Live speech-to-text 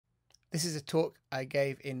This is a talk I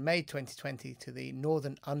gave in May 2020 to the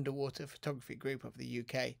Northern Underwater Photography Group of the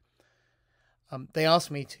UK. They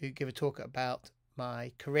asked me to give a talk about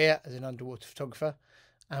my career as an underwater photographer,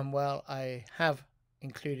 and while I have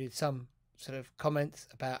included some sort of comments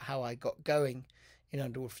about how I got going in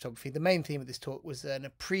underwater photography, the main theme of this talk was an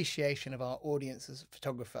appreciation of our audience as a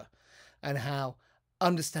photographer and how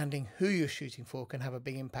understanding who you're shooting for can have a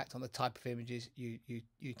big impact on the type of images you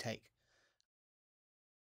take.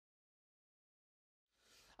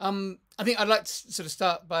 I think I'd like to sort of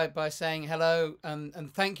start by saying hello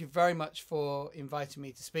and thank you very much for inviting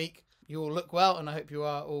me to speak. You all look well, and I hope you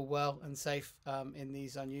are all well and safe in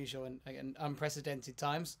these unusual and unprecedented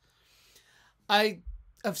times. I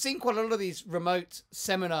have seen quite a lot of these remote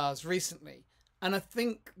seminars recently, and I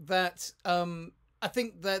think that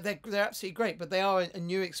they're absolutely great, but they are a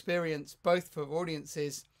new experience both for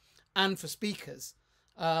audiences and for speakers.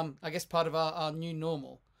 I guess part of our new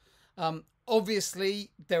normal. Obviously,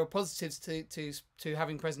 there are positives to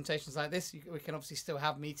having presentations like this. We can obviously still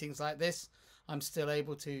have meetings like this. I'm still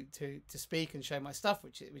able to speak and show my stuff,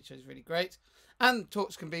 which is really great. And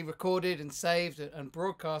talks can be recorded and saved and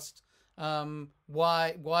broadcast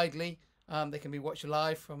widely. They can be watched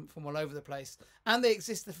live from all over the place, and they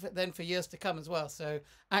exist then for years to come as well. So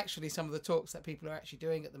actually, some of the talks that people are actually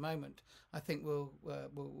doing at the moment, I think will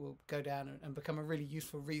go down and become a really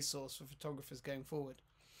useful resource for photographers going forward.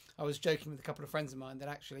 I was joking with a couple of friends of mine that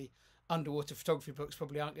actually underwater photography books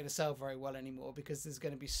probably aren't going to sell very well anymore, because there's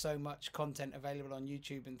going to be so much content available on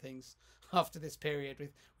YouTube and things after this period,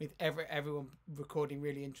 with everyone recording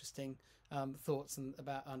really interesting thoughts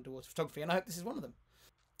about underwater photography, and I hope this is one of them.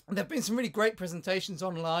 There have been some really great presentations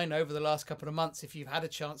online over the last couple of months if you've had a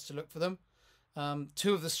chance to look for them.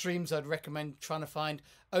 Two of the streams I'd recommend trying to find.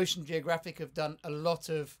 Ocean Geographic have done a lot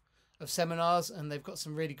of seminars, and they've got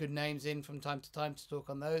some really good names in from time to time to talk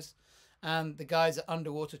on those. And the guys at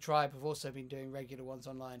Underwater Tribe have also been doing regular ones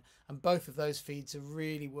online, and both of those feeds are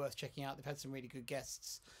really worth checking out. They've had some really good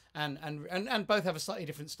guests, and both have a slightly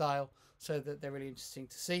different style, so that they're really interesting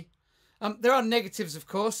to see. There are negatives, of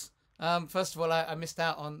course. First of all, I missed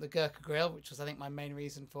out on the Gurkha Grill, which was, I think, my main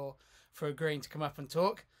reason for agreeing to come up and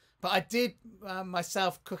talk. But I did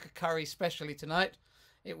myself cook a curry specially tonight.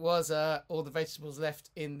 It was all the vegetables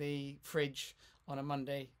left in the fridge on a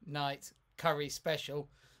Monday night curry special.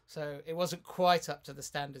 So it wasn't quite up to the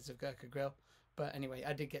standards of Gurkha Grill. But anyway,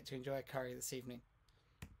 I did get to enjoy a curry this evening.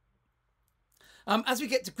 As we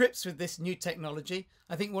get to grips with this new technology,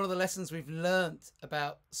 I think one of the lessons we've learned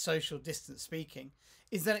about social distance speaking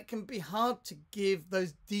is that it can be hard to give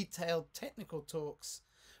those detailed technical talks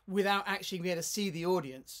without actually being able to see the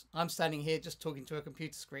audience. I'm standing here just talking to a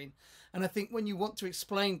computer screen, and I think when you want to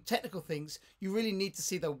explain technical things, you really need to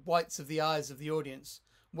see the whites of the eyes of the audience,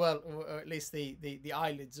 well, or at least the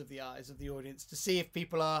eyelids of the eyes of the audience, to see if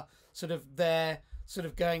people are sort of there, sort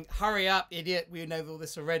of going, hurry up, idiot, we know all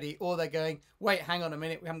this already, or they're going, wait, hang on a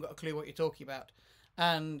minute, we haven't got a clue what you're talking about.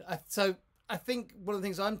 And so I think one of the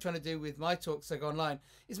things I'm trying to do with my talks that go online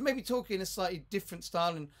is maybe talk in a slightly different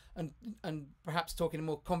style and perhaps talk in a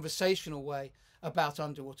more conversational way about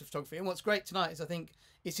underwater photography. And what's great tonight is I think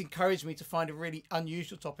it's encouraged me to find a really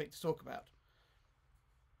unusual topic to talk about.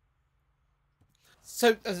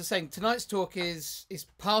 So, as I was saying, tonight's talk is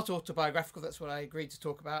part autobiographical. That's what I agreed to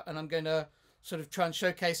talk about. And I'm going to sort of try and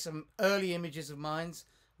showcase some early images of mine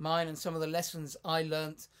and some of the lessons I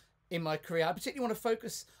learnt in my career. I particularly want to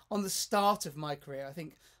focus on the start of my career. I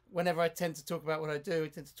think whenever I tend to talk about what I do, I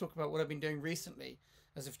tend to talk about what I've been doing recently.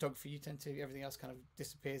 As a photographer, you tend to, everything else kind of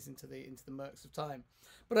disappears into the murks of time.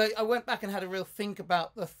 But I went back and had a real think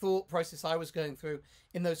about the thought process I was going through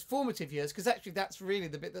in those formative years, because actually that's really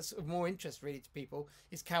the bit that's of more interest really to people,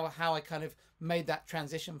 is how I kind of made that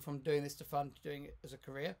transition from doing this to fun to doing it as a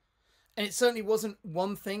career. And it certainly wasn't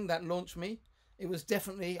one thing that launched me. It was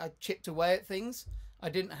definitely, I chipped away at things. I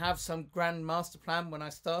didn't have some grand master plan when I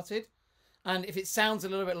started. And if it sounds a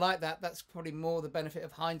little bit like that, that's probably more the benefit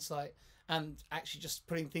of hindsight and actually just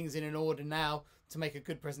putting things in an order now to make a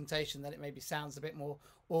good presentation, that it maybe sounds a bit more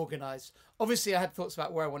organized. Obviously, I had thoughts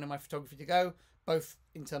about where I wanted my photography to go, both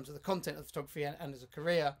in terms of the content of photography and as a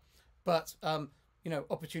career. But, you know,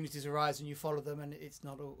 opportunities arise and you follow them, and it's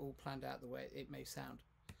not all planned out the way it may sound.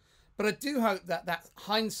 But I do hope that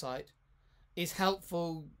hindsight is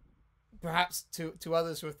helpful perhaps to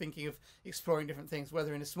others who are thinking of exploring different things,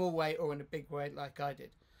 whether in a small way or in a big way like I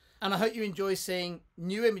did. And I hope you enjoy seeing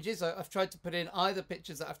new images. I've tried to put in either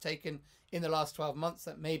pictures that I've taken in the last 12 months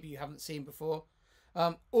that maybe you haven't seen before,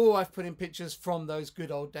 or I've put in pictures from those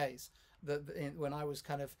good old days when I was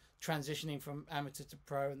kind of transitioning from amateur to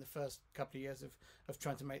pro in the first couple of years of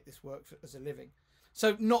trying to make this work as a living.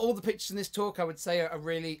 So not all the pictures in this talk, I would say, are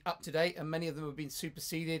really up to date, and many of them have been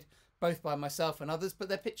superseded both by myself and others, but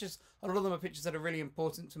they're pictures, a lot of them are pictures that are really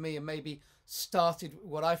important to me and maybe started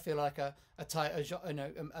what I feel like a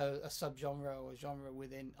subgenre or a genre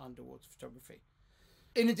within underwater photography.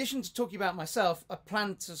 In addition to talking about myself, I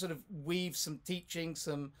plan to sort of weave some teaching,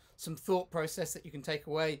 some thought process that you can take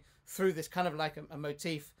away through this kind of like a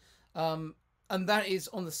motif. And that is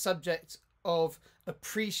on the subject of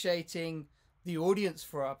appreciating the audience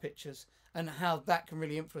for our pictures and how that can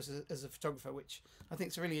really influence us as a photographer, which I think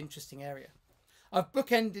is a really interesting area. I've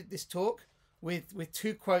bookended this talk with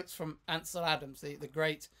 2 quotes from Ansel Adams, the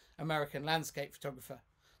great American landscape photographer.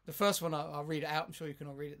 The first one, I'll read it out. I'm sure you can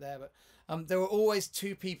all read it there. But there are always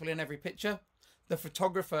 2 people in every picture, the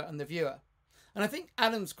photographer and the viewer. And I think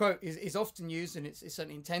Adams' quote is often used, and it's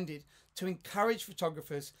certainly intended, to encourage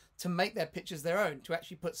photographers to make their pictures their own, to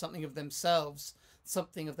actually put something of themselves,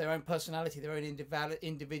 something of their own personality, their own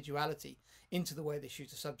individuality into the way they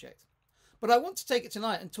shoot a subject. But I want to take it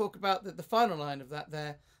tonight and talk about the final line of that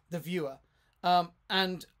there, the viewer,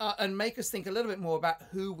 and make us think a little bit more about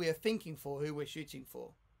who we're thinking for, who we're shooting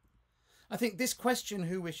for. I think this question,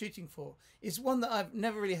 who we're shooting for, is one that I've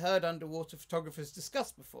never really heard underwater photographers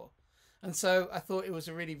discuss before. And so I thought it was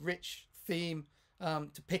a really rich theme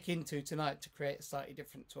to pick into tonight to create a slightly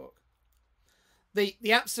different talk. The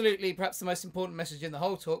absolutely, perhaps the most important message in the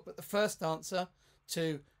whole talk, but the first answer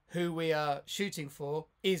to who we are shooting for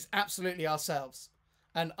is absolutely ourselves.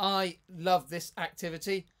 And I love this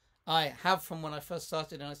activity. I have from when I first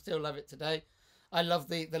started, and I still love it today. I love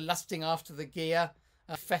the lusting after the gear,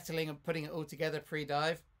 fettling and putting it all together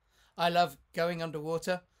pre-dive. I love going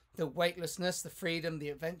underwater, the weightlessness, the freedom, the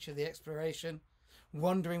adventure, the exploration,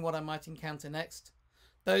 wondering what I might encounter next.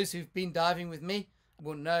 Those who've been diving with me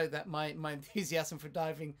will know that my enthusiasm for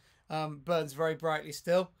diving burns very brightly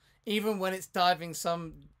still. Even when it's diving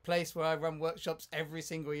some place where I run workshops every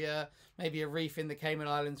single year, maybe a reef in the Cayman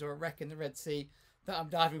Islands or a wreck in the Red Sea that I'm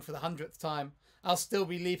diving for the 100th time, I'll still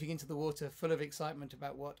be leaping into the water full of excitement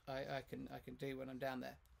about what I can do when I'm down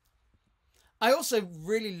there. I also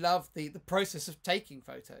really love the process of taking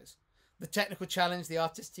photos, the technical challenge, the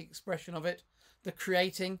artistic expression of it, the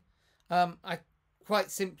creating. I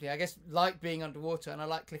quite simply, I guess, like being underwater, and I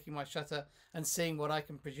like clicking my shutter and seeing what I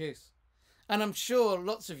can produce. And I'm sure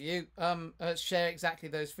lots of you share exactly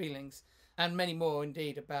those feelings, and many more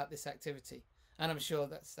indeed, about this activity. And I'm sure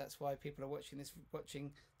that's why people are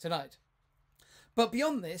watching tonight. But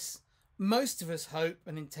beyond this, most of us hope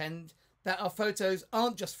and intend that our photos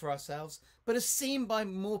aren't just for ourselves, but are seen by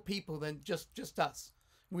more people than just us.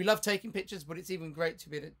 We love taking pictures, but it's even great to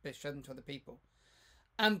be shown to other people.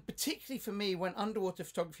 And particularly for me, when underwater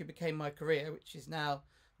photography became my career, which is now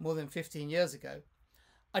more than 15 years ago,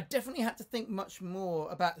 I definitely had to think much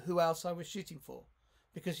more about who else I was shooting for,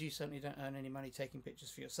 because you certainly don't earn any money taking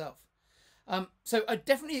pictures for yourself. So I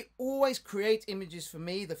definitely always create images for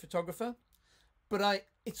me, the photographer, but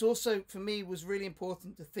it's also, for me, was really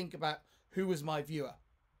important to think about who was my viewer.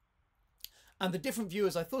 And the different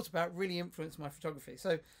viewers I thought about really influenced my photography.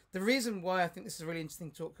 So the reason why I think this is a really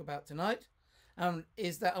interesting talk about tonight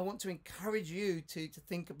is that I want to encourage you to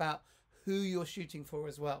think about who you're shooting for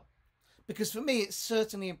as well. Because for me, it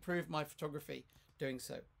certainly improved my photography doing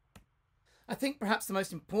so. I think perhaps the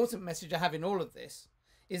most important message I have in all of this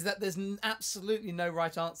is that there's absolutely no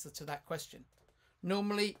right answer to that question.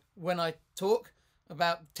 Normally, when I talk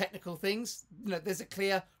about technical things, there's a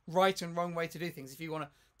clear right and wrong way to do things. If you want to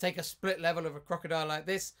take a split level of a crocodile like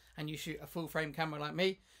this and you shoot a full frame camera like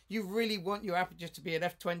me, you really want your aperture to be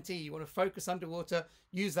at f20. You want to focus underwater,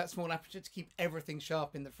 use that small aperture to keep everything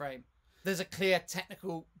sharp in the frame. There's a clear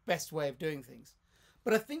technical best way of doing things.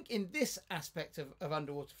 But I think in this aspect of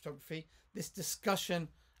underwater photography, this discussion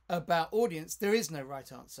about audience, there is no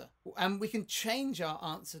right answer. And we can change our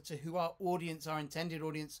answer to who our audience, our intended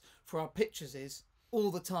audience for our pictures is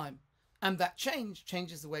all the time. And that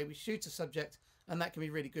changes the way we shoot a subject, and that can be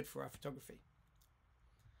really good for our photography.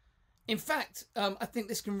 In fact, I think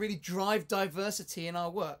this can really drive diversity in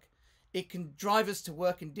our work. It can drive us to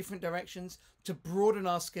work in different directions, to broaden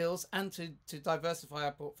our skills and to diversify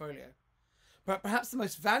our portfolio. But perhaps the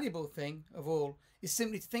most valuable thing of all is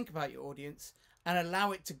simply to think about your audience and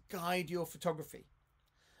allow it to guide your photography.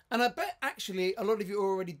 And I bet actually a lot of you are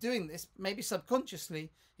already doing this, maybe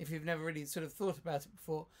subconsciously, if you've never really sort of thought about it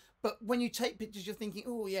before. But when you take pictures, you're thinking,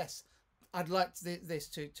 oh yes, I'd like this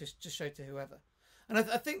to show to whoever. And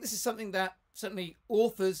I think this is something that certainly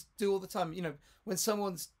authors do all the time. When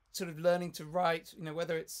someone's sort of learning to write,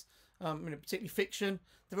 whether it's particularly fiction,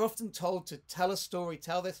 they're often told to tell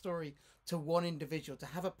their story to one individual, to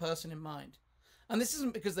have a person in mind. And this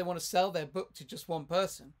isn't because they want to sell their book to just one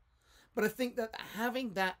person, but I think that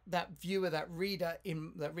having that viewer, that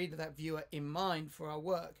viewer in mind for our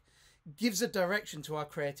work gives a direction to our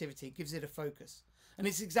creativity, gives it a focus. And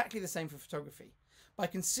it's exactly the same for photography. By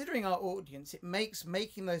considering our audience, it makes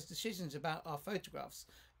making those decisions about our photographs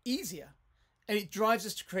easier. And it drives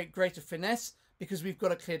us to create greater finesse because we've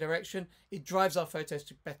got a clear direction. It drives our photos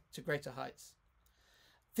to greater heights.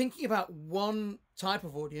 Thinking about one type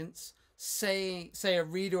of audience, say a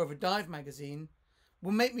reader of a dive magazine,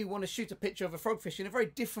 will make me want to shoot a picture of a frogfish in a very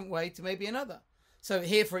different way to maybe another. So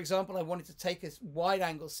here, for example, I wanted to take a wide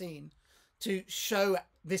angle scene to show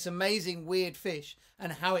this amazing weird fish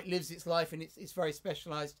and how it lives its life in its very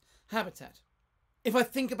specialized habitat. If I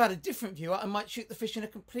think about a different viewer, I might shoot the fish in a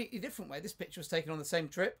completely different way. This picture was taken on the same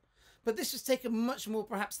trip, but this was taken much more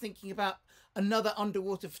perhaps thinking about another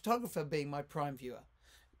underwater photographer being my prime viewer.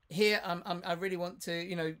 Here, I really want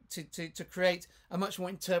to, to create a much more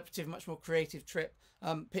interpretive, much more creative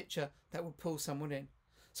picture that would pull someone in.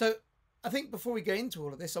 So I think before we go into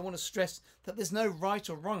all of this, I want to stress that there's no right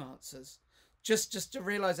or wrong answers. Just a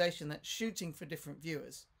realization that shooting for different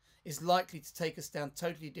viewers is likely to take us down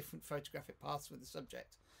totally different photographic paths with the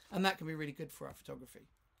subject. And that can be really good for our photography.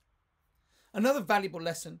 Another valuable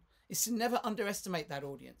lesson is to never underestimate that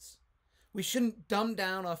audience. We shouldn't dumb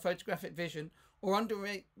down our photographic vision or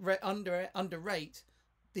underrate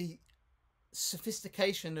the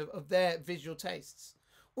sophistication of their visual tastes.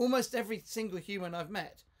 Almost every single human I've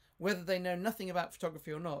met, whether they know nothing about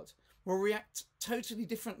photography or not, will react totally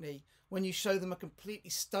differently when you show them a completely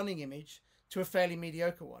stunning image to a fairly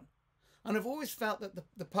mediocre one. And I've always felt that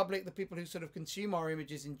the public, the people who sort of consume our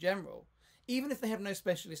images in general, even if they have no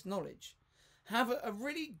specialist knowledge, have a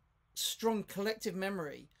really strong collective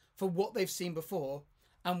memory for what they've seen before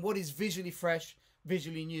and what is visually fresh,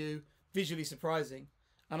 visually new, visually surprising.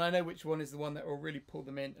 And I know which one is the one that will really pull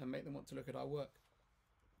them in and make them want to look at our work.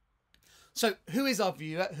 So who is our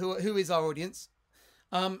viewer? Who is our audience?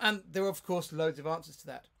 And there are, of course, loads of answers to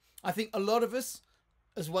that. I think a lot of us,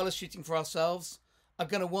 as well as shooting for ourselves, are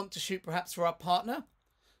going to want to shoot perhaps for our partner,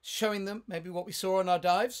 showing them maybe what we saw on our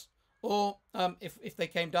dives, or if they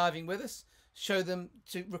came diving with us, show them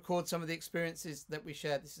to record some of the experiences that we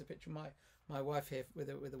shared. This is a picture of my wife here with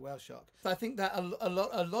a whale shark. I think that a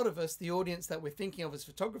lot of us, the audience that we're thinking of as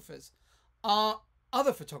photographers, are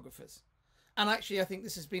other photographers. And actually, I think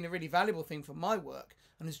this has been a really valuable thing for my work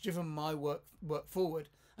and has driven my work forward.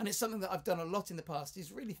 And it's something that I've done a lot in the past,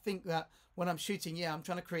 is really think that when I'm shooting, I'm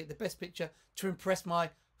trying to create the best picture to impress my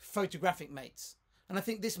photographic mates. And I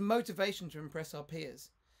think this motivation to impress our peers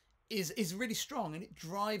is really strong, and it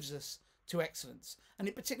drives us to excellence. And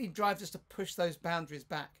it particularly drives us to push those boundaries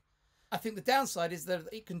back. I think the downside is that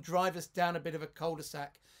it can drive us down a bit of a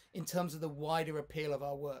cul-de-sac in terms of the wider appeal of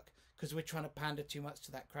our work, because we're trying to pander too much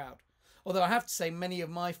to that crowd. Although I have to say many of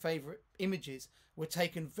my favourite images were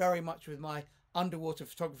taken very much with my underwater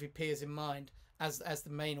photography peers in mind as the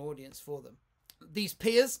main audience for them. These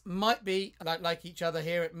peers might be like each other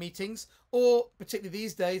here at meetings, or particularly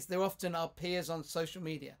these days, they're often our peers on social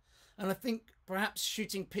media. And I think perhaps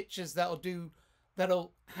shooting pictures that'll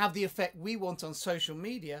have the effect we want on social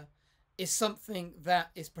media is something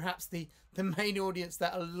that is perhaps the main audience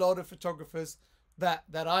that a lot of photographers that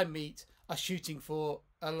I meet are shooting for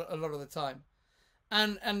a lot of the time.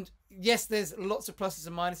 And yes, there's lots of pluses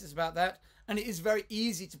and minuses about that, and it is very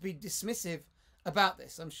easy to be dismissive about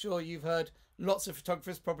this. I'm sure you've heard lots of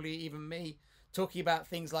photographers, probably even me, talking about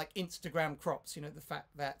things like Instagram crops, the fact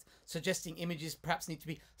that suggesting images perhaps need to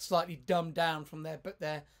be slightly dumbed down from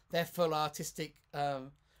their full artistic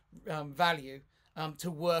value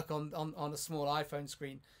to work on a small iPhone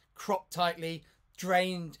screen, cropped tightly,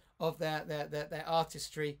 drained of their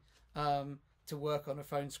artistry to work on a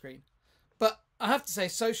phone screen. But I have to say,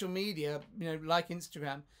 social media, like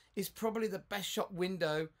Instagram, is probably the best shot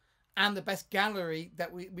window and the best gallery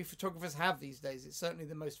that we photographers have these days. It's certainly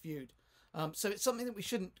the most viewed. So it's something that we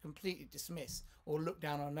shouldn't completely dismiss or look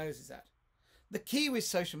down our noses at. The key with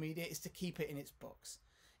social media is to keep it in its box,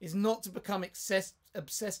 is not to become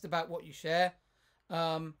obsessed about what you share,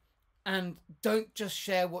 and don't just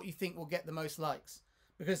share what you think will get the most likes.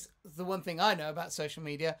 Because the one thing I know about social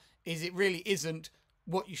media is it really isn't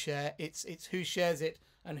what you share, it's who shares it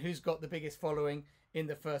and who's got the biggest following in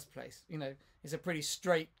the first place. It's a pretty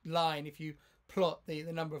straight line if you plot the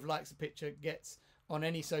number of likes a picture gets on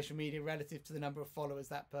any social media relative to the number of followers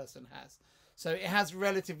that person has. So it has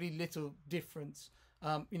relatively little difference.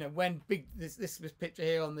 When this picture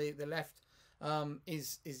here on the left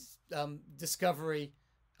is Discovery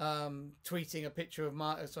tweeting a picture of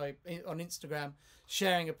on Instagram,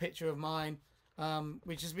 sharing a picture of mine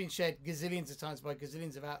which has been shared gazillions of times by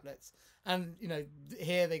gazillions of outlets. And, you know,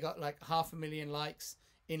 here they got like 500,000 likes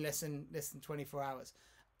in less than 24 hours.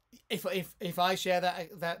 If I share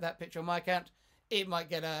that picture on my account, it might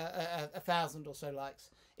get a 1,000 or so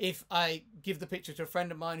likes. If I give the picture to a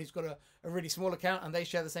friend of mine who's got a really small account and they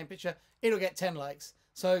share the same picture, it'll get 10 likes.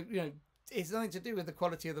 So, you know, it's nothing to do with the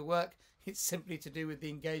quality of the work. It's simply to do with the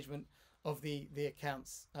engagement of the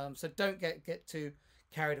accounts. So don't get too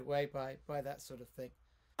carried away by that sort of thing.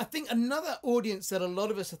 I think another audience that a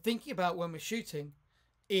lot of us are thinking about when we're shooting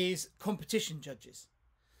is competition judges.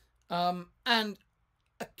 And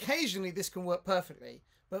occasionally this can work perfectly,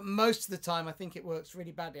 but most of the time I think it works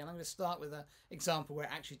really badly. And I'm going to start with an example where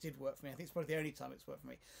it actually did work for me. I think it's probably the only time it's worked for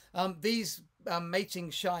me. These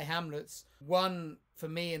mating shy hamlets won for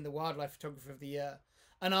me in the Wildlife Photographer of the Year,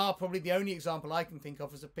 and are probably the only example I can think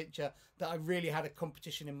of as a picture that I really had a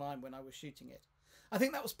competition in mind when I was shooting it. I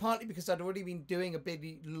think that was partly because I'd already been doing a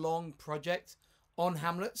big long project on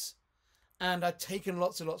hamlets, and I'd taken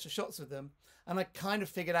lots and lots of shots of them, and I kind of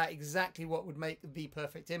figured out exactly what would make the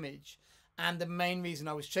perfect image. And the main reason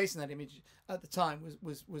I was chasing that image at the time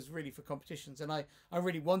was really for competitions. And I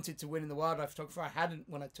really wanted to win in the Wildlife Photographer. I hadn't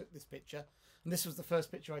when I took this picture. And this was the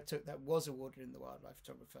first picture I took that was awarded in the Wildlife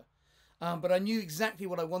Photographer. But I knew exactly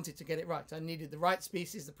what I wanted to get it right. I needed the right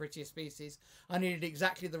species, the prettiest species. I needed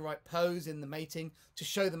exactly the right pose in the mating to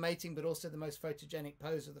show the mating, but also the most photogenic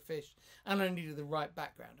pose of the fish. And I needed the right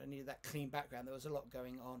background. I needed that clean background. There was a lot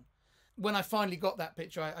going on. When I finally got that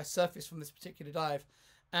picture, I surfaced from this particular dive.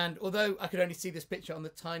 And although I could only see this picture on the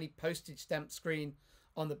tiny postage stamp screen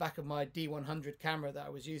on the back of my D100 camera that I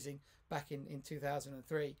was using back in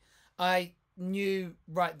 2003, I knew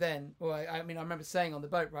right then, or I remember saying on the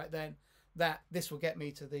boat right then, that this will get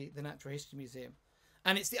me to the Natural History Museum.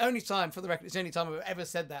 And it's the only time, for the record, it's the only time I've ever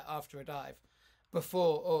said that after a dive,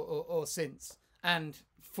 before or since. And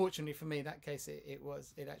fortunately for me, in that case, it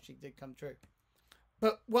actually did come true.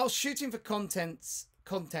 But while shooting for contests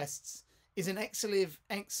is an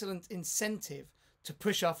excellent incentive to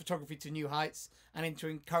push our photography to new heights and to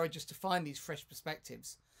encourage us to find these fresh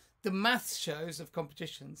perspectives, the maths shows of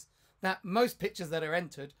competitions that most pictures that are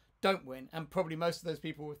entered don't win, and probably most of those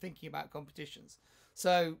people were thinking about competitions.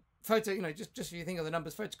 So just if you think of the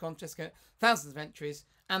numbers, photo contests get thousands of entries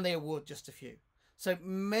and they award just a few. So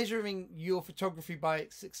measuring your photography by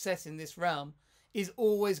success in this realm is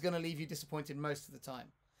always going to leave you disappointed most of the time.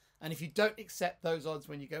 And if you don't accept those odds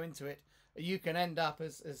when you go into it, you can end up,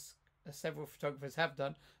 as several photographers have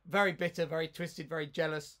done, very bitter, very twisted, very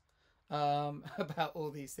jealous about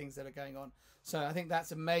all these things that are going on. So I think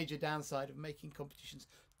that's a major downside of making competitions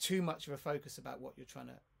too much of a focus about what you're trying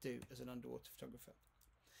to do as an underwater photographer.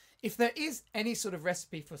 If there is any sort of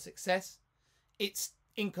recipe for success, it's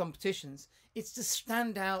in competitions. It's to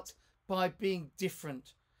stand out by being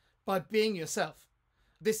different, by being yourself.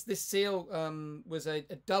 This seal was a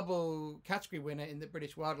double category winner in the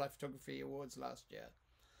British Wildlife Photography Awards last year.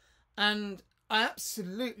 And I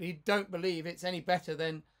absolutely don't believe it's any better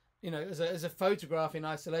than, as a photograph in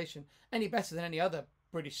isolation, any better than any other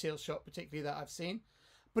British seal shot, particularly that I've seen.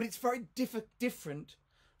 But it's very different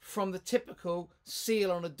from the typical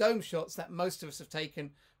seal on a dome shots that most of us have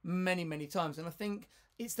taken many, many times. And I think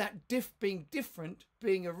it's that being different,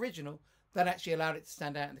 being original, that actually allowed it to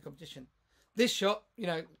stand out in the competition. This shot,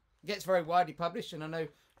 gets very widely published, and I know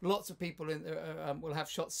lots of people will have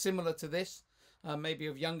shots similar to this, maybe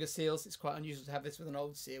of younger seals. It's quite unusual to have this with an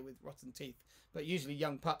old seal with rotten teeth, but usually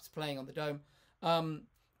young pups playing on the dome.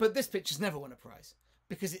 But this picture's never won a prize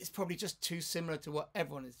because it's probably just too similar to what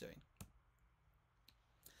everyone is doing.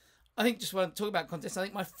 I think just when I talk about contests, I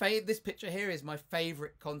think this picture here is my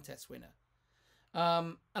favourite contest winner.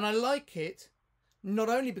 And I like it not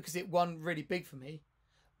only because it won really big for me,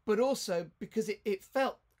 but also because it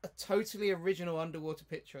felt a totally original underwater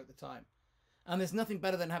picture at the time. And there's nothing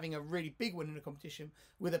better than having a really big one in a competition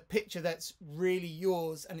with a picture that's really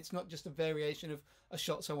yours, and it's not just a variation of a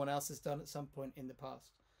shot someone else has done at some point in the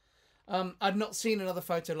past. I'd not seen another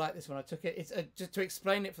photo like this when I took it. It's just to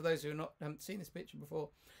explain it for those who haven't seen this picture before.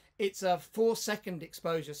 It's a 4-second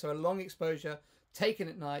exposure, so a long exposure taken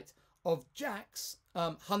at night of jacks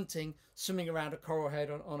hunting, swimming around a coral head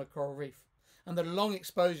on a coral reef. And the long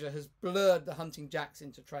exposure has blurred the hunting jacks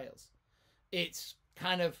into trails. It's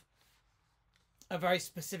kind of a very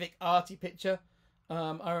specific arty picture.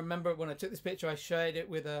 I remember when I took this picture, I shared it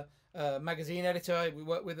with a magazine editor we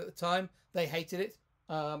worked with at the time. They hated it.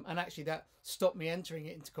 And actually that stopped me entering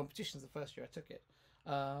it into competitions the first year I took it.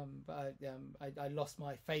 But I lost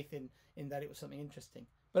my faith in that it was something interesting.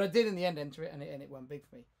 But I did in the end enter it, and it won big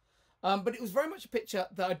for me. But it was very much a picture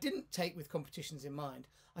that I didn't take with competitions in mind.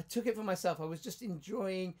 I took it for myself. I was just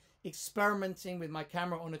enjoying experimenting with my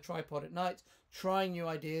camera on a tripod at night, trying new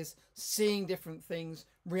ideas, seeing different things,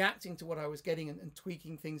 reacting to what I was getting, and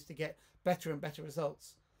tweaking things to get better and better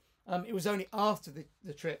results. It was only after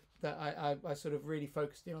the trip that I sort of really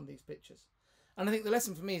focused in on these pictures. And I think the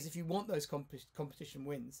lesson for me is, if you want those competition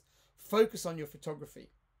wins, focus on your photography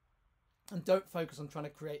and don't focus on trying to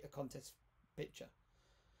create a contest picture.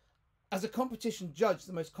 As a competition judge,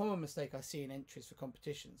 the most common mistake I see in entries for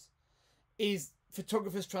competitions is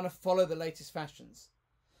photographers trying to follow the latest fashions.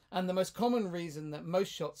 And the most common reason that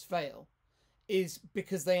most shots fail is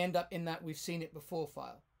because they end up in that "we've seen it before"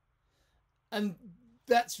 file. And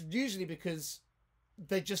that's usually because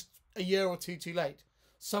they're just a year or two too late.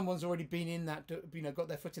 Someone's already been in that, got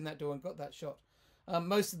their foot in that door and got that shot.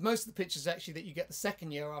 Most of the pictures actually that you get the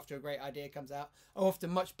second year after a great idea comes out are often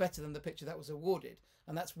much better than the picture that was awarded,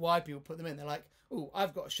 and that's why people put them in. They're like, "Oh,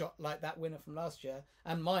 I've got a shot like that winner from last year,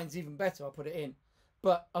 and mine's even better. I'll put it in."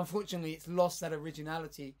 But unfortunately, it's lost that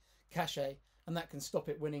originality cachet, and that can stop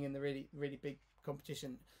it winning in the really, really big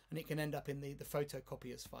competition, and it can end up in the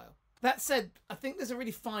photocopiers file. That said, I think there's a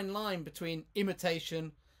really fine line between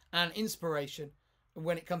imitation and inspiration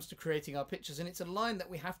when it comes to creating our pictures, and it's a line that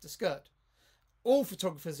we have to skirt. All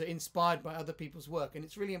photographers are inspired by other people's work, and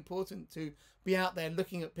it's really important to be out there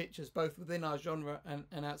looking at pictures both within our genre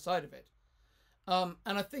and outside of it. And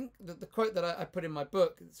I think that the quote that I put in my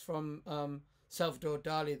book, it's from Salvador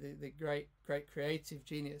Dali, the great creative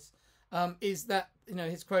genius, is that,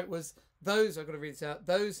 his quote was, "Those," I've got to read this out,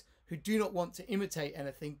 "those who do not want to imitate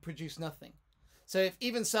anything produce nothing." So if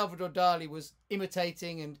even Salvador Dali was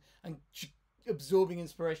imitating and absorbing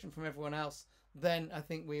inspiration from everyone else, then I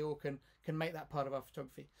think we all can make that part of our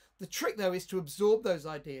photography. The trick, though, is to absorb those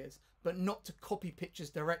ideas, but not to copy pictures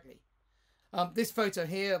directly. This photo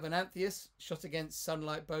here of an anthias shot against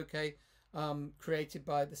sunlight bokeh, created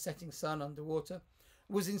by the setting sun underwater,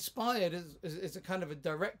 was inspired as a kind of a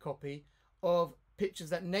direct copy of pictures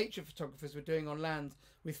that nature photographers were doing on land,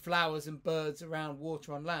 with flowers and birds around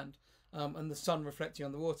water on land, and the sun reflecting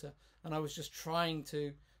on the water. And I was just trying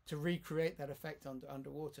to recreate that effect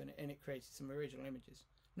underwater, and it created some original images.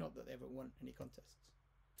 Not that they ever won any contests.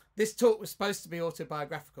 This talk was supposed to be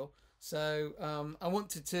autobiographical, so I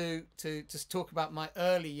wanted to just talk about my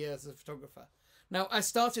early years as a photographer. Now, I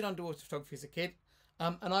started underwater photography as a kid,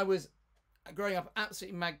 and I was, growing up,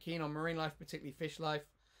 absolutely mad keen on marine life, particularly fish life,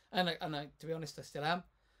 and I, to be honest, I still am.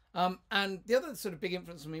 And the other sort of big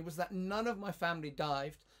influence on me was that none of my family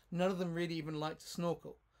dived. None of them really even liked to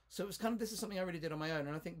snorkel. So it was kind of, this is something I really did on my own.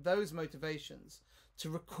 And I think those motivations to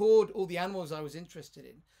record all the animals I was interested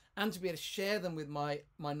in and to be able to share them with my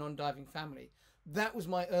non-diving family, that was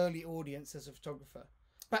my early audience as a photographer.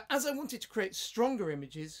 But as I wanted to create stronger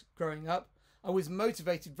images growing up, I was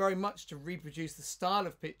motivated very much to reproduce the style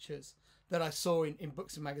of pictures that I saw in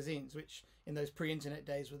books and magazines, which in those pre-internet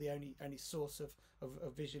days were the only source of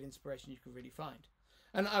visual inspiration you could really find.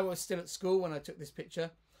 And I was still at school when I took this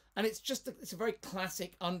picture. And it's a very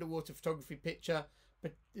classic underwater photography picture,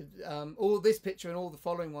 but all this picture and all the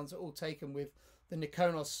following ones are all taken with the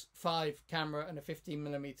Nikonos 5 camera and a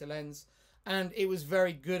 15mm lens. And it was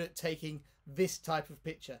very good at taking this type of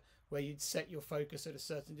picture, where you'd set your focus at a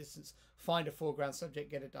certain distance, find a foreground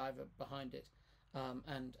subject, get a diver behind it,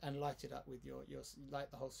 and light it up with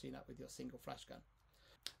light the whole scene up with your single flash gun.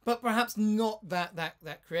 But perhaps not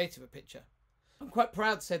that creative a picture. I'm quite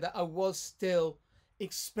proud to say that I was still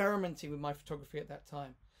experimenting with my photography at that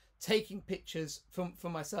time, taking pictures for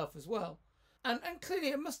myself as well, and clearly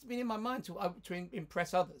it must have been in my mind to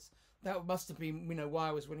impress others. That must have been why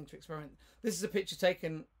I was willing to experiment. This is a picture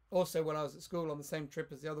taken also when I was at school on the same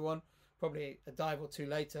trip as the other one, probably a dive or two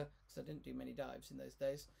later, because I didn't do many dives in those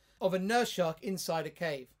days, of a nurse shark inside a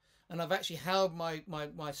cave. And I've actually held my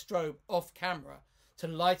strobe off camera to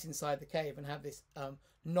light inside the cave and have this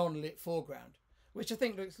non-lit foreground, which I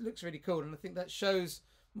think looks really cool. And I think that shows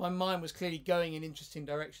my mind was clearly going in interesting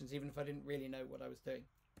directions, even if I didn't really know what I was doing.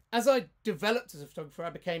 As I developed as a photographer, I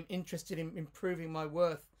became interested in improving my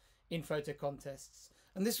worth in photo contests.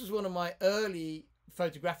 And this was one of my early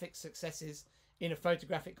photographic successes in a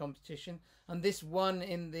photographic competition. And this won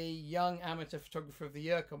in the Young Amateur Photographer of the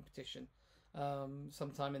Year competition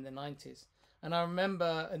sometime in the 90s. And I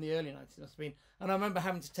remember, in the early 90s it must have been, and I remember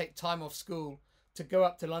having to take time off school to go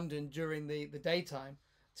up to London during the daytime,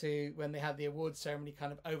 to when they had the awards ceremony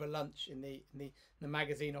kind of over lunch in the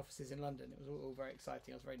magazine offices in London. It was all very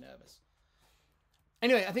exciting. I was very nervous.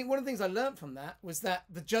 Anyway, I think one of the things I learned from that was that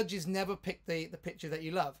the judges never pick the picture that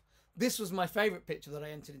you love. This was my favourite picture that I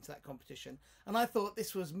entered into that competition, and I thought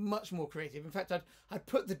this was much more creative. In fact, I'd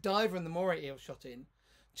put the diver and the moray eel shot in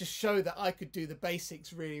to show that I could do the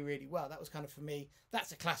basics really, really well. That was kind of, for me,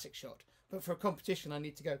 that's a classic shot. But for a competition, I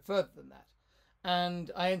need to go further than that. And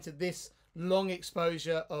I entered this long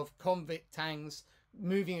exposure of convict tangs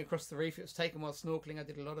moving across the reef. It was taken while snorkeling. I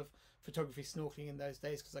did a lot of photography snorkeling in those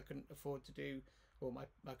days because I couldn't afford to do, or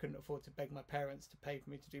I couldn't afford to beg my parents to pay for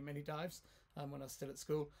me to do many dives when I was still at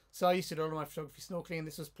school. So I used to do all of my photography snorkeling, and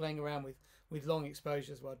this was playing around with long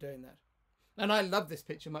exposures while doing that. And I loved this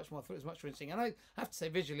picture much more. I thought it was much more interesting. And I have to say,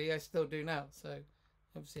 visually, I still do now. So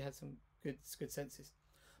obviously had some good senses.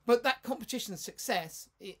 But that competition success,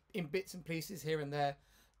 in bits and pieces here and there,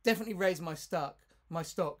 definitely raised my stock.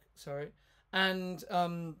 And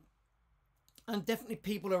definitely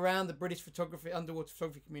people around the British underwater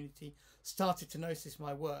photography community started to notice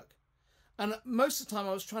my work. And most of the time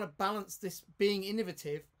I was trying to balance this being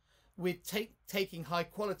innovative with taking high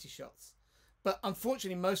quality shots. But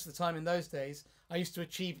unfortunately, most of the time in those days, I used to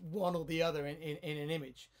achieve one or the other in an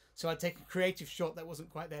image. So I'd take a creative shot that wasn't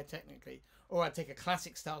quite there technically, or I'd take a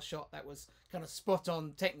classic style shot that was kind of spot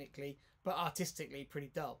on technically, but artistically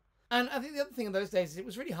pretty dull. And I think the other thing in those days is it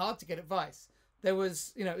was really hard to get advice. There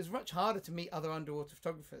was, it was much harder to meet other underwater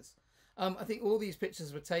photographers. I think all these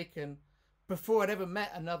pictures were taken before I'd ever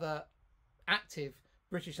met another active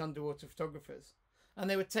British underwater photographers. And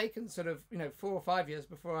they were taken sort of, 4 or 5 years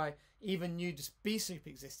before I even knew BSoup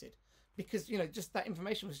existed. Because, just that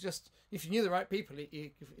information was just, if you knew the right people,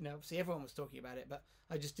 obviously everyone was talking about it, but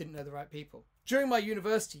I just didn't know the right people. During my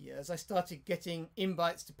university years, I started getting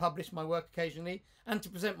invites to publish my work occasionally and to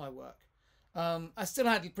present my work. I still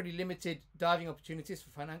had pretty limited diving opportunities for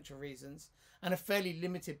financial reasons and a fairly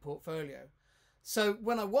limited portfolio. So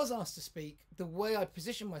when I was asked to speak, the way I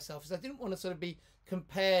positioned myself is I didn't want to sort of be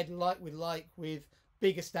compared like with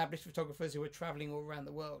big established photographers who were traveling all around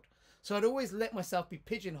the world. So I'd always let myself be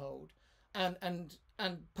pigeonholed, and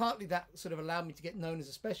partly that sort of allowed me to get known as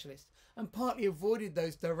a specialist, and partly avoided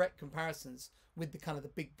those direct comparisons with the kind of the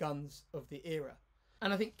big guns of the era.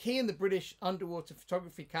 And I think key in the British underwater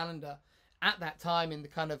photography calendar at that time, in the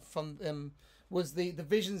kind of was the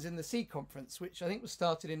Visions in the Sea conference, which I think was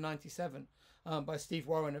started in '97 by Steve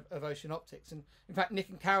Warren of Ocean Optics. And in fact, Nick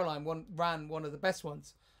and Caroline ran one of the best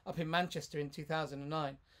ones up in Manchester in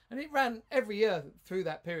 2009. And it ran every year through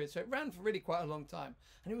that period. So it ran for really quite a long time.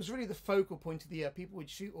 And it was really the focal point of the year. People would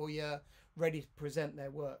shoot all year ready to present their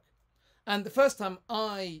work. And the first time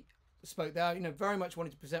I spoke there, very much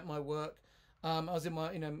wanted to present my work. I was in my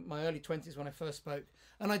early 20s when I first spoke.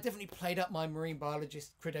 And I definitely played up my marine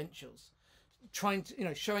biologist credentials, trying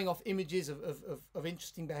to, showing off images of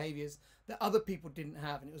interesting behaviours that other people didn't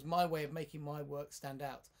have. And it was my way of making my work stand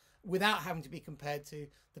out without having to be compared to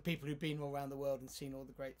the people who've been all around the world and seen all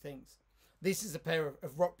the great things. This is a pair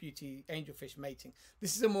of rock beauty angelfish mating.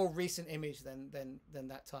 This is a more recent image than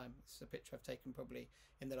that time. It's a picture I've taken probably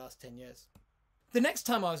in the last 10 years. The next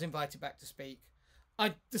time I was invited back to speak,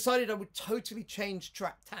 I decided I would totally change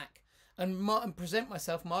tack and present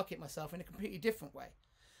myself, market myself in a completely different way.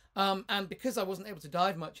 And because I wasn't able to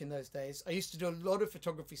dive much in those days, I used to do a lot of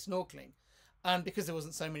photography snorkeling. And because there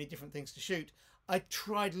wasn't so many different things to shoot, I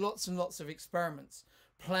tried lots and lots of experiments,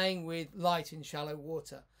 playing with light in shallow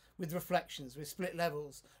water, with reflections, with split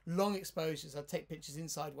levels, long exposures. I'd take pictures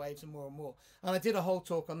inside waves and more. And I did a whole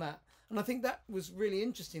talk on that. And I think that was really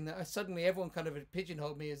interesting, that everyone kind of had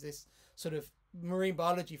pigeonholed me as this sort of marine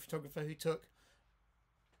biology photographer who took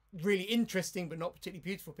really interesting but not particularly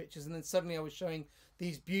beautiful pictures. And then suddenly I was showing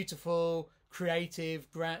these beautiful, creative,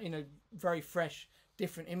 very fresh,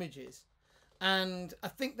 different images. And I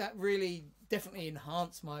think that really definitely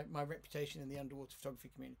enhanced my reputation in the underwater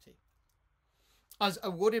photography community. I was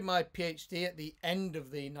awarded my PhD at the end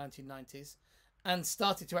of the 1990s and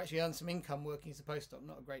started to actually earn some income working as a postdoc.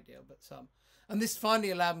 Not a great deal, but some. And this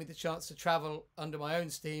finally allowed me the chance to travel under my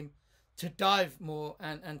own steam, to dive more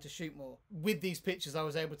and to shoot more. With these pictures, I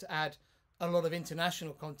was able to add a lot of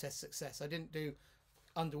international contest success. I didn't do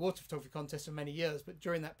underwater photography contests for many years, but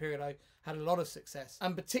during that period I had a lot of success,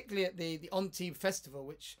 and particularly at the Antibes Festival,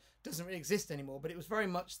 which doesn't really exist anymore, but it was very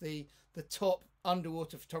much the top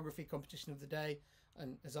underwater photography competition of the day,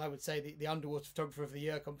 and as I would say, the underwater photographer of the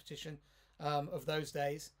year competition of those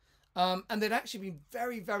days. And there'd actually been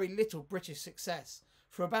very, very little British success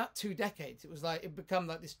for about 2 decades. It was like, it become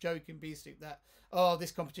like this joke in BSoup that,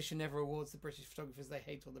 this competition never awards the British photographers, they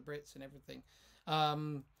hate all the Brits and everything.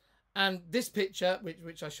 And this picture,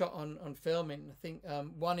 which I shot on film in, I think,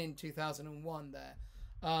 won in 2001 there.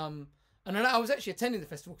 And I was actually attending the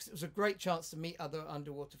festival because it was a great chance to meet other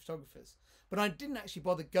underwater photographers. but I didn't actually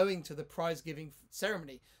bother going to the prize giving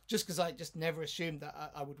ceremony just because I just never assumed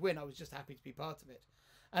that I would win. I was just happy to be part of it.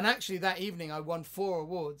 And actually that evening I won 4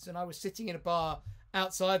 awards, and I was sitting in a bar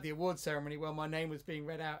outside the award ceremony while my name was being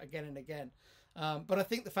read out again and again. But I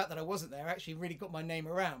think the fact that I wasn't there actually really got my name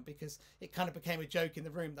around, because it kind of became a joke in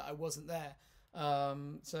the room that I wasn't there.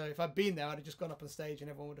 So if I'd been there, I'd have just gone up on stage and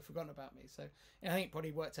everyone would have forgotten about me. So I think it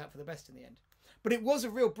probably worked out for the best in the end. But it was a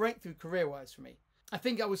real breakthrough career-wise for me. I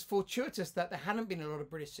think I was fortuitous that there hadn't been a lot of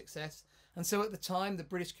British success. And so at the time, the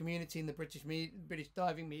British community and the British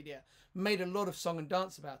diving media made a lot of song and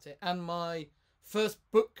dance about it. And my first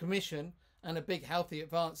book commission, and a big healthy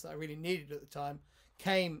advance that I really needed at the time,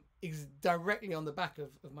 came directly on the back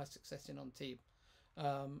of my success in Antibes.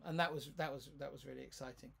 And that was really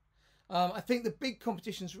exciting. I think the big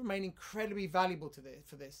competitions remain incredibly valuable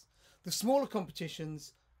for this. The smaller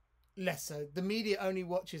competitions, less so. The media only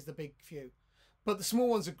watches the big few. But the small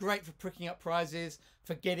ones are great for pricking up prizes,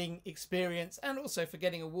 for getting experience, and also for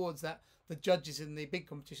getting awards that the judges in the big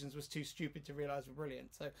competitions was too stupid to realise were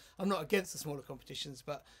brilliant. So I'm not against the smaller competitions,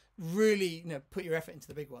 but really, put your effort into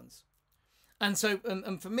the big ones. And so,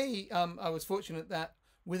 and for me, I was fortunate that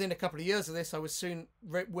within a couple of years of this, I was soon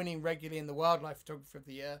winning regularly in the Wildlife Photographer of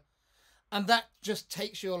the Year. And that just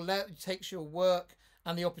takes your work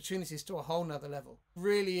and the opportunities to a whole nother level.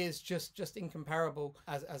 Really is just incomparable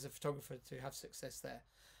as a photographer to have success there.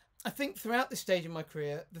 I think throughout this stage in my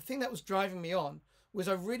career, the thing that was driving me on was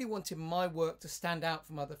I really wanted my work to stand out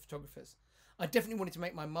from other photographers. I definitely wanted to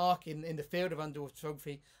make my mark in the field of underwater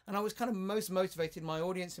photography, and I was kind of most motivated. My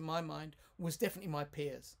audience in my mind was definitely my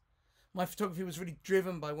peers. My photography was really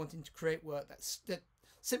driven by wanting to create work that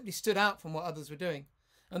simply stood out from what others were doing.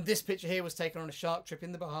 And this picture here was taken on a shark trip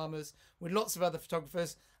in the Bahamas with lots of other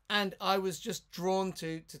photographers. And I was just drawn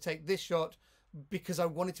to take this shot because I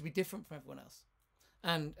wanted to be different from everyone else.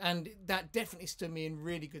 And that definitely stood me in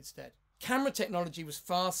really good stead. Camera technology was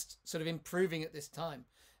fast sort of improving at this time.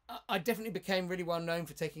 I definitely became really well known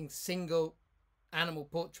for taking single animal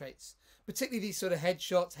portraits, particularly these sort of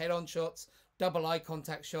headshots, head-on shots, double eye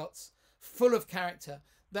contact shots, full of character.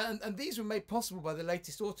 And these were made possible by the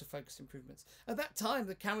latest autofocus improvements. At that time,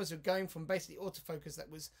 the cameras were going from basically autofocus that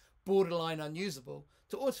was borderline unusable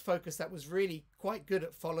to autofocus that was really quite good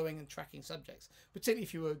at following and tracking subjects, particularly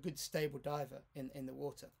if you were a good stable diver in the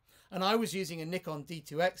water. And I was using a Nikon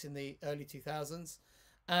D2X in the early 2000s,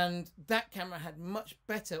 and that camera had much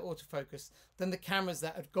better autofocus than the cameras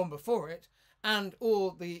that had gone before it, and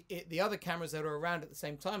all the other cameras that were around at the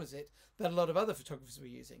same time as it that a lot of other photographers were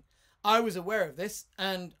using. I was aware of this,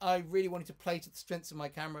 and I really wanted to play to the strengths of my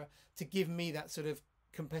camera to give me that sort of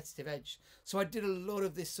competitive edge. So I did a lot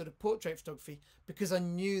of this sort of portrait photography because I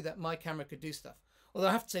knew that my camera could do stuff. Although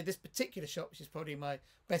I have to say this particular shot, which is probably my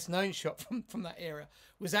best known shot from that era,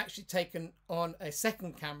 was actually taken on a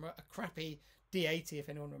second camera, a crappy D80, if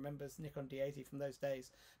anyone remembers Nikon D80 from those days,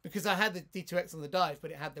 because I had the D2X on the dive, but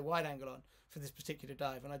it had the wide angle on for this particular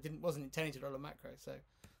dive, and I wasn't intending to roll a macro, so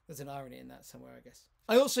there's an irony in that somewhere, I guess.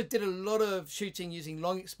 I also did a lot of shooting using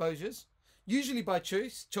long exposures, usually by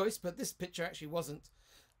choice, but this picture actually wasn't.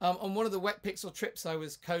 On one of the wet pixel trips I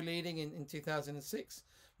was co-leading in 2006,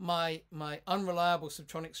 my unreliable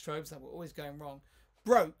Subtronic strobes that were always going wrong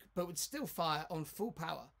broke, but would still fire on full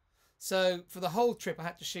power. So for the whole trip, I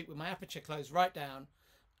had to shoot with my aperture closed right down,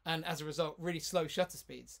 and as a result, really slow shutter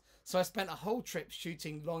speeds. So I spent a whole trip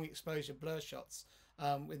shooting long exposure blur shots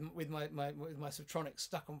with my Subtronic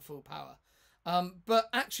stuck on full power. But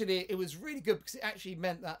actually, it was really good because it actually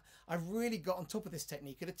meant that I really got on top of this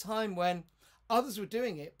technique at a time when others were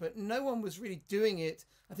doing it, but no one was really doing it.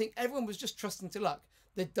 I think everyone was just trusting to luck.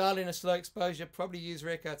 They'd dial in a slow exposure, probably use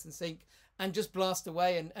rear curtain sync, and just blast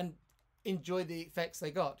away and enjoy the effects they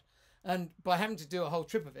got. And by having to do a whole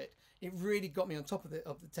trip of it, it really got me on top of the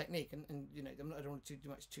technique. And you know, I don't want to do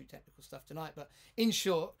much too technical stuff tonight, but in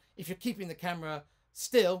short, if you're keeping the camera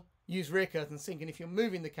still, use rear curtain sync, and if you're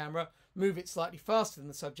moving the camera, move it slightly faster than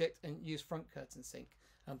the subject and use front curtain sync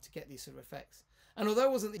to get these sort of effects. And although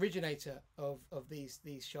I wasn't the originator of these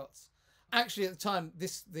shots, actually at the time,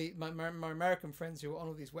 my American friends who were on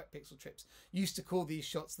all these wet pixel trips used to call these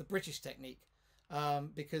shots the British technique.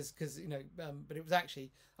 Because you know, but it was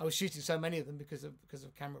actually, I was shooting so many of them because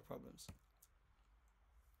of camera problems.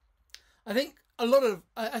 I think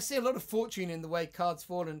I see a lot of fortune in the way cards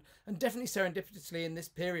fall, and definitely serendipitously in this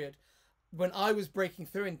period, when I was breaking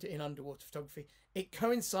through in underwater photography, it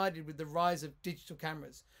coincided with the rise of digital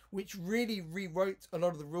cameras, which really rewrote a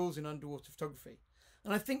lot of the rules in underwater photography.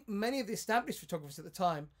 And I think many of the established photographers at the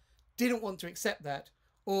time didn't want to accept that,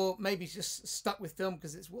 or maybe just stuck with film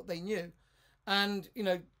because it's what they knew. And, you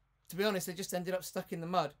know, to be honest, they just ended up stuck in the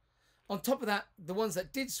mud. On top of that, the ones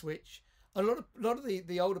that did switch, a lot of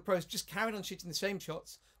the older pros just carried on shooting the same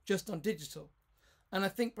shots just on digital. And I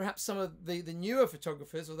think perhaps some of the newer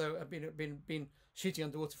photographers, although I've been shooting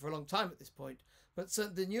underwater for a long time at this point, but so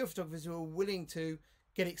the newer photographers who are willing to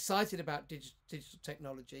get excited about digital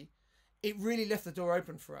technology, it really left the door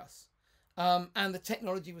open for us. And the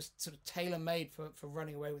technology was sort of tailor-made for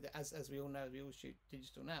running away with it, as we all know, we all shoot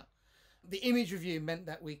digital now. The image review meant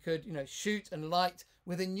that we could, shoot and light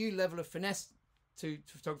with a new level of finesse to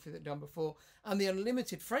photography that had done before, and the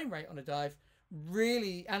unlimited frame rate on a dive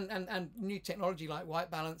really, and new technology like white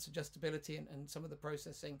balance, adjustability, and some of the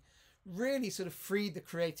processing really sort of freed the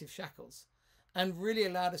creative shackles and really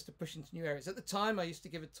allowed us to push into new areas. At the time, I used to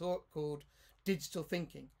give a talk called Digital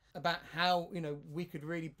Thinking about how we could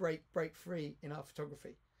really break free in our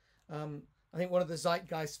photography. I think one of the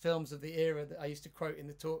zeitgeist films of the era that I used to quote in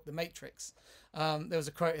the talk, The Matrix, there was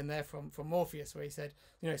a quote in there from Morpheus where he said,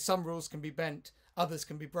 some rules can be bent, others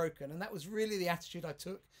can be broken. And that was really the attitude I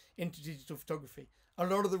took into digital photography. A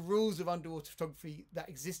lot of the rules of underwater photography that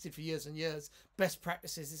existed for years and years, best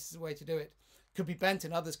practices, this is the way to do it, could be bent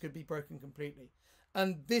and others could be broken completely.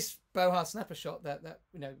 And this Boha snapper shot that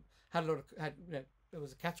had a lot of, there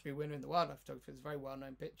was a category winner in the wildlife photography, it's a very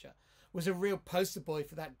well-known picture, was a real poster boy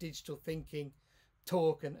for that digital thinking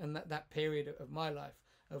talk and that period of my life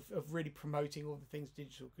of really promoting all the things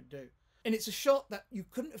digital could do. And it's a shot that you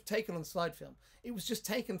couldn't have taken on slide film. It was just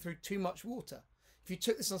taken through too much water. If you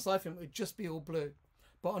took this on slide film, it would just be all blue.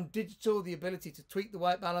 But on digital, the ability to tweak the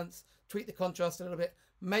white balance, tweak the contrast a little bit,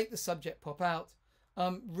 make the subject pop out,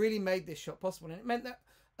 really made this shot possible. And it meant that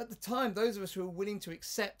at the time, those of us who were willing to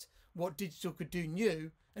accept what digital could do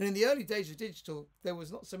knew, and in the early days of digital, there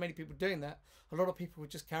was not so many people doing that. A lot of people were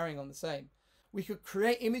just carrying on the same. We could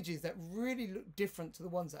create images that really looked different to the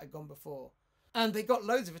ones that had gone before. And they got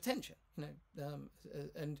loads of attention,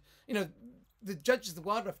 the judges of the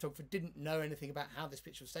wildlife photographer didn't know anything about how this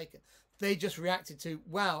picture was taken. They just reacted to,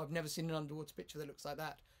 wow, I've never seen an underwater picture that looks like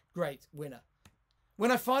that. Great, winner.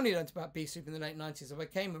 When I finally learned about B-Soup in the late 90s, I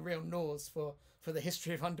became a real nose for the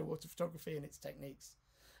history of underwater photography and its techniques.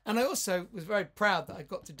 And I also was very proud that I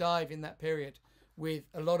got to dive in that period with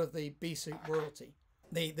a lot of the B-Soup royalty.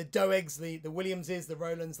 The Doegs, the Williamses, the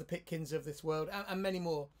Rolands, the Pitkins of this world, and many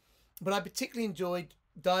more. But I particularly enjoyed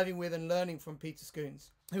diving with and learning from Peter Scoones,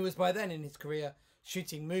 who was by then in his career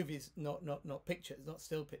shooting movies, not pictures, not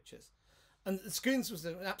still pictures. And Scoones was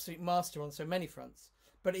an absolute master on so many fronts,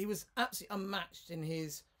 but he was absolutely unmatched in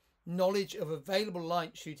his knowledge of available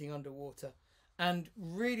light shooting underwater, and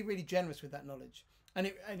really, really generous with that knowledge. And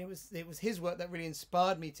it was his work that really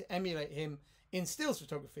inspired me to emulate him in stills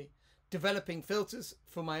photography, developing filters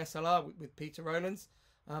for my SLR with Peter Rowlands,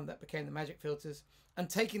 that became the Magic filters, and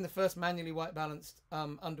taking the first manually white balanced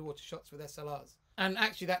underwater shots with SLRs. And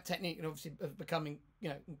actually that technique obviously becoming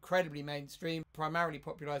incredibly mainstream, primarily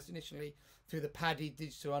popularized initially through the PADI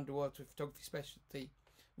digital underwater photography specialty,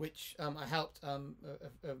 which I helped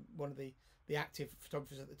one of the active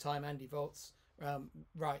photographers at the time, Andy Volts,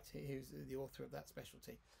 write, who's the author of that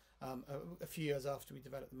specialty, a few years after we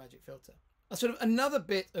developed the Magic filter. A sort of another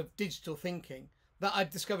bit of digital thinking that I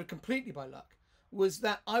discovered completely by luck was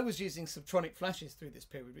that I was using Subtronic flashes through this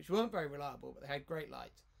period, which weren't very reliable, but they had great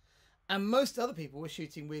light. And most other people were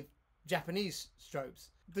shooting with Japanese strobes.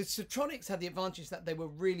 The Subtronics had the advantage that they were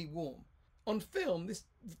really warm. On film, this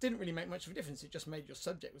didn't really make much of a difference. It just made your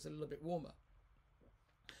subject was a little bit warmer.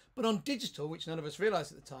 But on digital, which none of us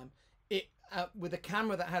realized at the time, it with a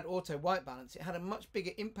camera that had auto white balance, it had a much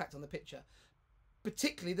bigger impact on the picture,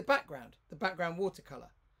 particularly the background watercolor.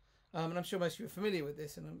 And I'm sure most of you are familiar with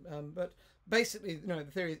this. But basically, the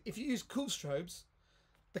theory is if you use cool strobes,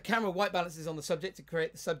 the camera white balances on the subject to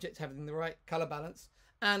create the subject having the right color balance.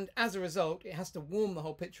 And as a result, it has to warm the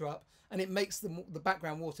whole picture up, and it makes the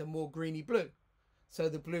background water more greeny blue. So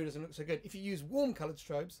the blue doesn't look so good. If you use warm colored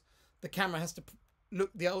strobes, the camera has to look,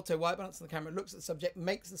 the auto white balance on the camera looks at the subject,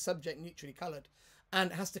 makes the subject neutrally colored,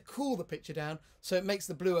 and has to cool the picture down so it makes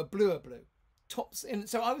the blue a bluer blue. Tops in.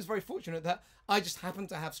 So I was very fortunate that I just happened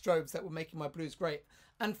to have strobes that were making my blues great.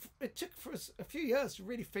 And it took for us a few years to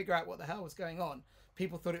really figure out what the hell was going on.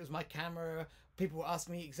 People thought it was my camera. People were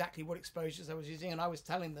asking me exactly what exposures I was using, and I was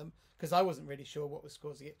telling them because I wasn't really sure what was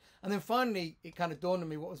causing it. And then finally, it kind of dawned on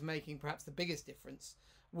me what was making perhaps the biggest difference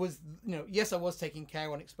was, yes, I was taking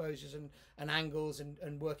care on exposures and angles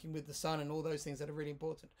and working with the sun and all those things that are really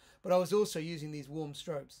important. But I was also using these warm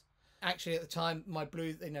strobes. Actually, at the time, my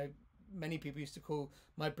blue, many people used to call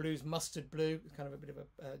my blues mustard blue. It's kind of a bit of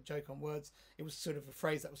a joke on words. It was sort of a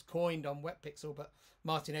phrase that was coined on Wet Pixel, but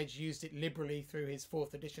Martin Edge used it liberally through his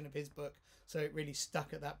 4th edition of his book, so it really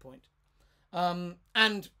stuck at that point.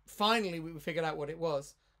 And finally, we figured out what it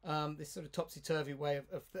was. This sort of topsy-turvy way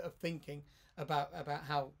of thinking about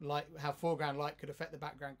how foreground light could affect the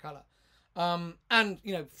background color. And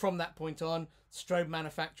from that point on, strobe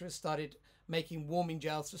manufacturers started making warming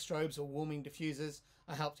gels for strobes or warming diffusers.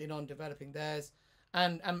 I helped in on developing theirs,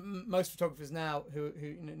 and most photographers now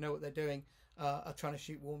who know what they're doing are trying to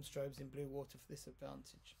shoot warm strobes in blue water for this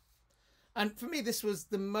advantage. And for me, this was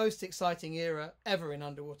the most exciting era ever in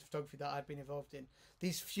underwater photography that I'd been involved in.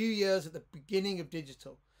 These few years at the beginning of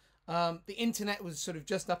digital. The internet was sort of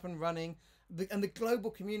just up and running, and the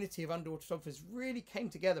global community of underwater photographers really came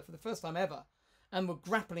together for the first time ever and were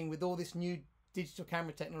grappling with all this new digital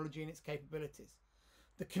camera technology and its capabilities.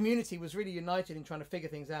 The community was really united in trying to figure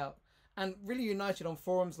things out, and really united on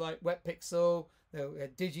forums like WetPixel,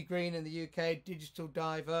 DigiGreen in the UK, Digital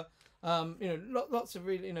Diver, lots of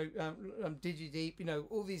really, DigiDeep,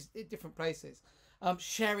 all these different places.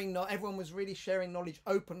 Everyone was really sharing knowledge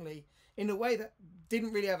openly in a way that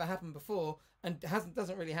didn't really ever happen before and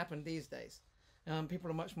doesn't really happen these days.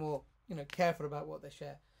 People are much more, careful about what they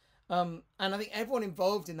share. And I think everyone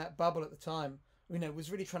involved in that bubble at the time,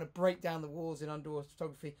 was really trying to break down the walls in underwater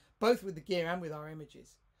photography, both with the gear and with our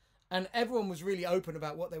images. And everyone was really open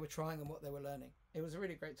about what they were trying and what they were learning. It was a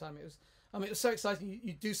really great time. It was so exciting.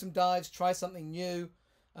 You do some dives, try something new,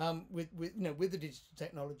 with the digital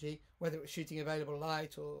technology, whether it was shooting available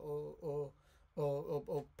light or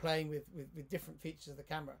playing with different features of the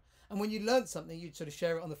camera. And when you learned something, you'd sort of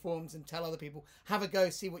share it on the forums and tell other people, have a go,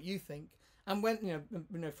 see what you think. And when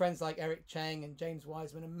friends like Eric Chang and James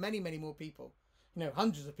Wiseman and many more people,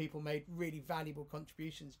 hundreds of people made really valuable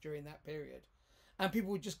contributions during that period. And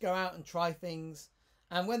people would just go out and try things.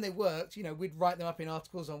 And when they worked, we'd write them up in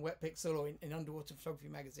articles on WetPixel or in Underwater Photography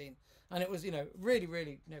magazine. And it was,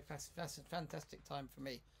 really, fantastic time for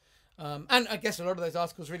me. And I guess a lot of those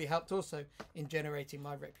articles really helped also in generating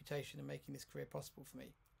my reputation and making this career possible for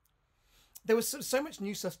me. There was so much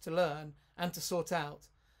new stuff to learn and to sort out.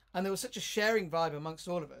 And there was such a sharing vibe amongst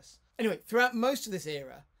all of us. Anyway, throughout most of this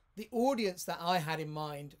era, the audience that I had in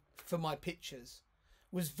mind for my pictures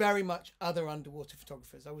was very much other underwater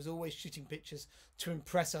photographers. I was always shooting pictures to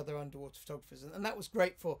impress other underwater photographers. And that was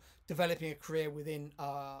great for developing a career within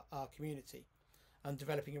our community and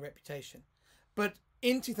developing a reputation. But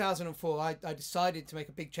in 2004, I decided to make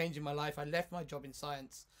a big change in my life. I left my job in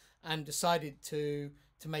science and decided to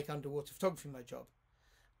make underwater photography my job.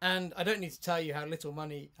 And I don't need to tell you how little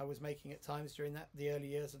money I was making at times during the early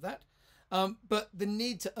years of that. But the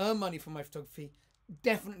need to earn money from my photography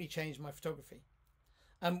definitely changed my photography.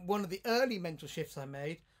 And one of the early mental shifts I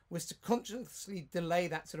made was to consciously delay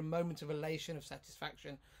that sort of moment of elation, of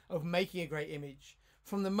satisfaction, of making a great image,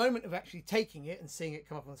 from the moment of actually taking it and seeing it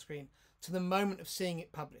come up on the screen to the moment of seeing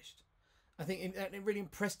it published. I think it really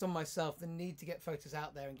impressed on myself the need to get photos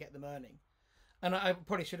out there and get them earning. And I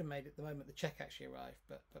probably should have made it the moment the check actually arrived,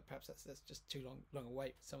 but perhaps that's just too long a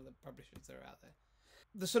wait for some of the publishers that are out there.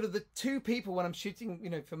 The two people when I'm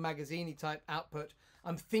shooting, for magazine-y type output,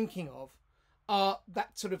 I'm thinking of are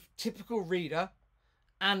that sort of typical reader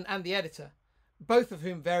and the editor, both of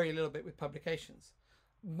whom vary a little bit with publications.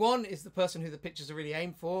 One is the person who the pictures are really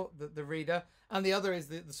aimed for, the reader, and the other is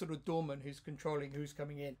the sort of doorman who's controlling who's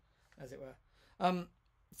coming in, as it were.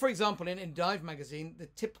 For example, in Dive magazine, the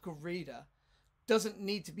typical reader doesn't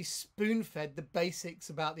need to be spoon-fed the basics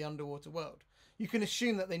about the underwater world. You can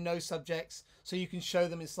assume that they know subjects, so you can show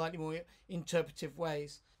them in slightly more interpretive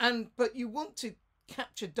ways. But you want to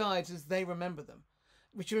capture dives as they remember them,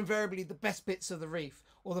 which are invariably the best bits of the reef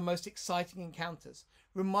or the most exciting encounters,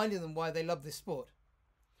 reminding them why they love this sport.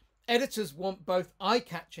 Editors want both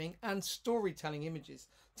eye-catching and storytelling images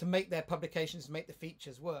to make their publications, make the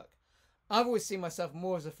features work. I've always seen myself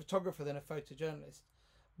more as a photographer than a photojournalist,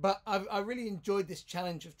 but I really enjoyed this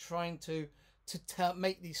challenge of trying to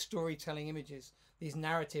make these storytelling images, these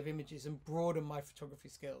narrative images, and broaden my photography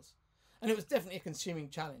skills. And it was definitely a consuming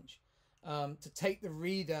challenge to take the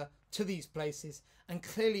reader to these places and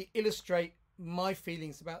clearly illustrate my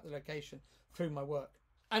feelings about the location through my work.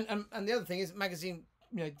 And the other thing is, magazine,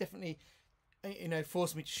 definitely,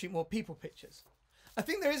 forced me to shoot more people pictures. I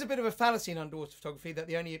think there is a bit of a fallacy in underwater photography that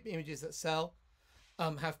the only images that sell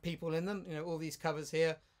have people in them. All these covers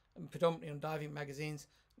here, predominantly on diving magazines,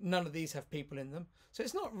 none of these have people in them. So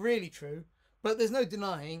it's not really true, but there's no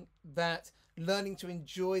denying that learning to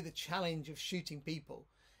enjoy the challenge of shooting people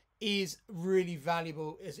is really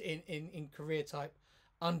valuable as in career type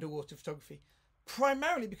underwater photography.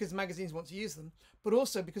 Primarily because magazines want to use them, but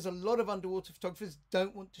also because a lot of underwater photographers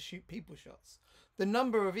don't want to shoot people shots. The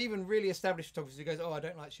number of even really established photographers who goes, oh, I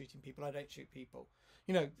don't like shooting people, I don't shoot people.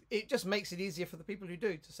 It just makes it easier for the people who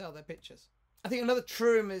do to sell their pictures. I think another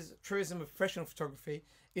truism of professional photography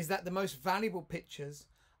is that the most valuable pictures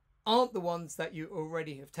aren't the ones that you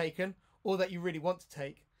already have taken or that you really want to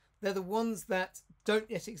take. They're the ones that don't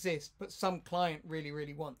yet exist, but some client really,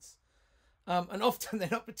 really wants. And often they're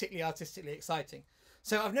not particularly artistically exciting.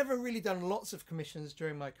 So I've never really done lots of commissions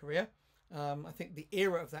during my career. I think the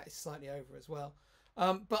era of that is slightly over as well.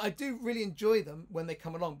 But I do really enjoy them when they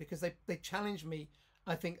come along because they challenge me,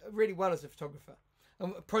 I think, really well as a photographer.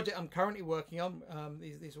 A project I'm currently working on,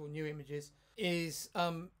 these are all new images, is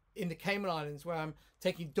in the Cayman Islands, where I'm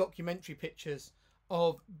taking documentary pictures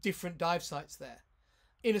of different dive sites there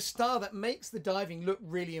in a style that makes the diving look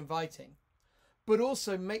really inviting, but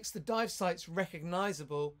also makes the dive sites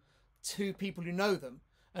recognizable to people who know them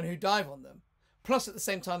and who dive on them. Plus, at the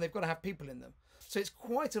same time, they've got to have people in them. So it's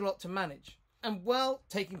quite a lot to manage. And while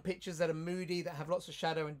taking pictures that are moody, that have lots of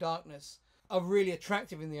shadow and darkness, are really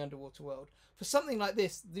attractive in the underwater world, for something like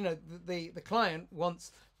this, you know, the client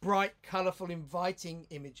wants bright, colourful, inviting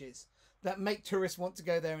images that make tourists want to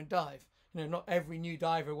go there and dive. You know, not every new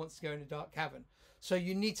diver wants to go in a dark cavern. So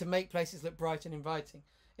you need to make places look bright and inviting.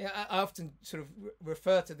 I often sort of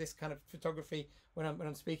refer to this kind of photography when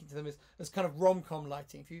I'm speaking to them as kind of rom-com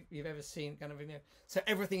lighting. If you've ever seen kind of, you know, so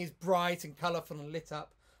everything is bright and colourful and lit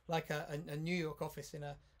up like a New York office in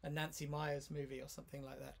a Nancy Meyers movie or something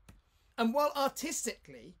like that. And while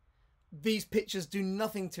artistically these pictures do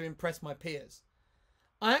nothing to impress my peers,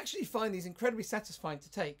 I actually find these incredibly satisfying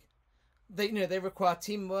to take. They require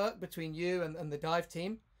teamwork between you and the dive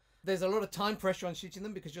team. There's a lot of time pressure on shooting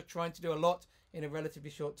them because you're trying to do a lot in a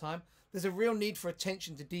relatively short time. There's a real need for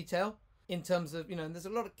attention to detail in terms of, you know, and there's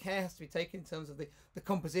a lot of care has to be taken in terms of the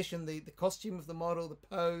composition, the costume of the model, the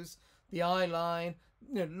pose, the eye line.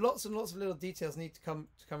 You know, lots and lots of little details need to come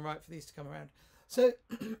right for these to come around. So,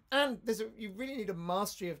 and you really need a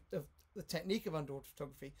mastery of the technique of underwater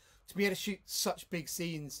photography to be able to shoot such big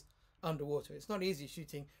scenes underwater. It's not easy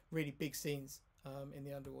shooting really big scenes in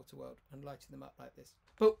the underwater world and lighting them up like this.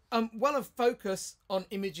 But while a focus on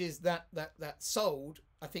images that sold,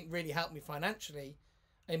 I think really helped me financially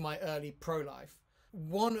in my early pro life,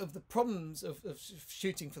 one of the problems of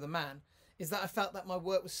shooting for the man is that I felt that my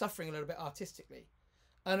work was suffering a little bit artistically.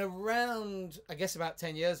 And around, I guess about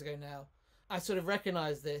 10 years ago now, I sort of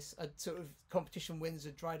recognized this. Competition wins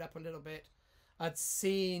had dried up a little bit. I'd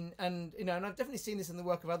seen, and I've definitely seen this in the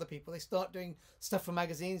work of other people. They start doing stuff for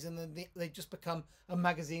magazines and then they just become a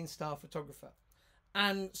magazine style photographer.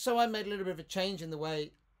 And so I made a little bit of a change in the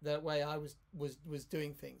way I was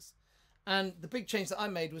doing things. And the big change that I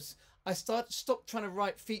made was I stopped trying to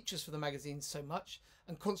write features for the magazines so much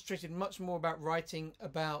and concentrated much more about writing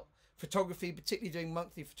about photography, particularly doing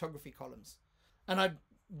monthly photography columns. And I'd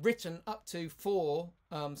written up to 4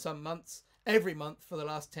 some months every month for the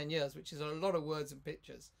last 10 years, which is a lot of words and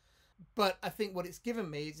pictures. But I think what it's given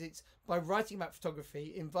me is it's by writing about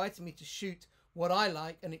photography, inviting me to shoot what I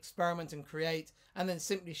like and experiment and create, and then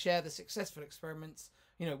simply share the successful experiments,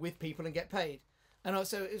 you know, with people and get paid. And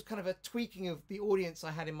also it was kind of a tweaking of the audience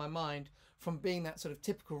I had in my mind from being that sort of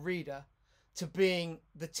typical reader to being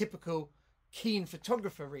the typical keen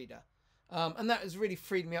photographer reader. And that has really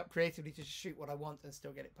freed me up creatively to shoot what I want and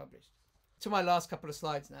still get it published. To my last couple of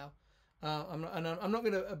slides now. I'm not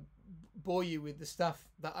going to bore you with the stuff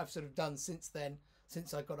that I've sort of done since then,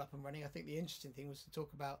 since I got up and running. I think the interesting thing was to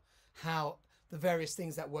talk about how the various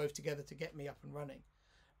things that wove together to get me up and running.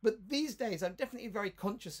 But these days, I'm definitely very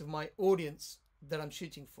conscious of my audience that I'm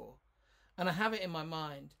shooting for. And I have it in my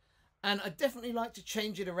mind. And I definitely like to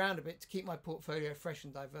change it around a bit to keep my portfolio fresh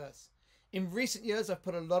and diverse. In recent years, I've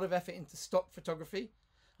put a lot of effort into stock photography.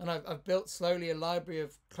 And I've built slowly a library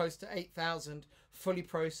of close to 8,000 fully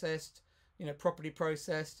processed, properly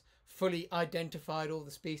processed, fully identified, all the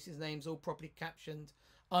species names, all properly captioned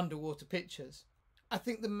underwater pictures. I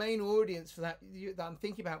think the main audience for that I'm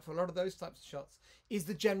thinking about for a lot of those types of shots is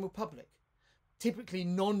the general public, typically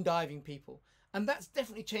non-diving people. And that's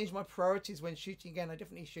definitely changed my priorities when shooting again. I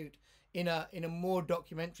definitely shoot in a more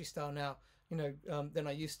documentary style now, than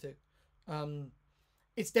I used to.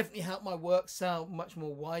 It's definitely helped my work sell much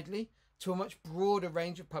more widely to a much broader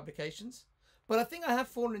range of publications. But I think I have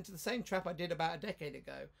fallen into the same trap I did about a decade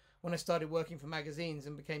ago when I started working for magazines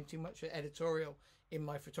and became too much editorial in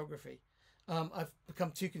my photography. I've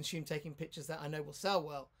become too consumed taking pictures that I know will sell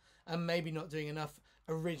well and maybe not doing enough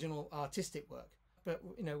original artistic work. But,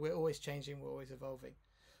 we're always changing, we're always evolving.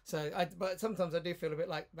 But sometimes I do feel a bit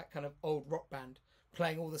like that kind of old rock band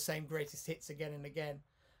playing all the same greatest hits again and again,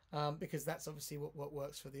 because that's obviously what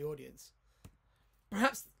works for the audience.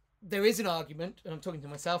 Perhaps there is an argument, and I'm talking to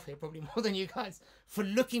myself here probably more than you guys, for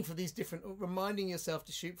looking for these different, reminding yourself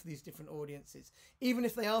to shoot for these different audiences, even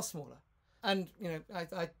if they are smaller. And you know,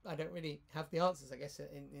 I don't really have the answers, I guess,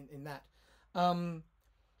 in that.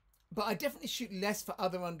 But I definitely shoot less for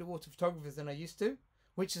other underwater photographers than I used to,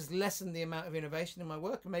 which has lessened the amount of innovation in my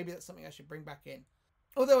work, and maybe that's something I should bring back in.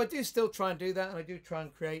 Although I do still try and do that, and I do try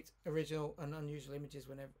and create original and unusual images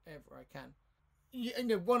whenever I can. You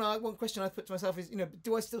know, one question I put to myself is, you know,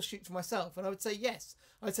 do I still shoot for myself? And I would say yes.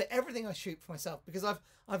 I would say everything I shoot for myself, because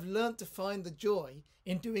I've learned to find the joy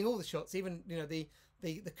in doing all the shots, even, you know, the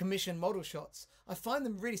commission model shots. I find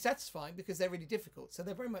them really satisfying because they're really difficult. So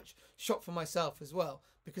they're very much shot for myself as well,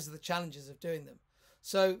 because of the challenges of doing them.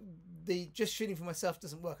 So the just shooting for myself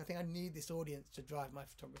doesn't work. I think I need this audience to drive my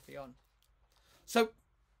photography on. So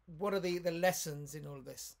what are the lessons in all of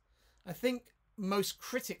this? I think most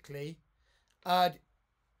critically, I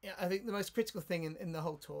think the most critical thing in the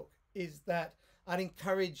whole talk is that I'd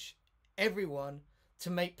encourage everyone to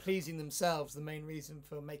make pleasing themselves the main reason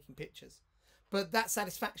for making pictures. But that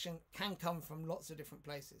satisfaction can come from lots of different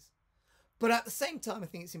places. But at the same time, I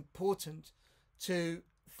think it's important to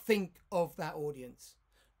think of that audience,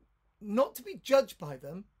 not to be judged by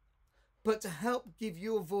them, but to help give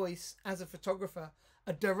your voice as a photographer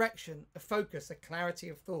a direction, a focus, a clarity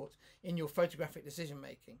of thought in your photographic decision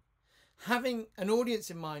making. Having an audience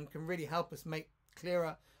in mind can really help us make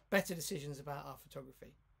clearer, better decisions about our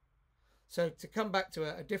photography. So to come back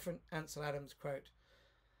to a different Ansel Adams quote,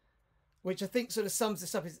 which I think sort of sums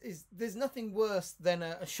this up, is there's nothing worse than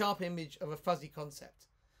a sharp image of a fuzzy concept.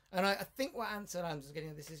 And I think what Ansel Adams is getting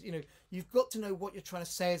at this is, you know, you've got to know what you're trying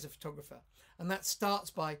to say as a photographer. And that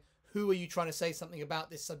starts by, who are you trying to say something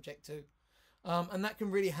about this subject to? And that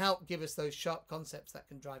can really help give us those sharp concepts that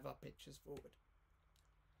can drive our pictures forward.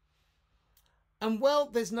 And while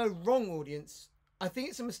there's no wrong audience, I think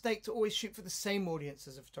it's a mistake to always shoot for the same audience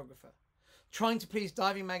as a photographer. Trying to please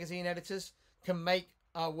diving magazine editors can make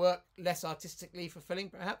our work less artistically fulfilling,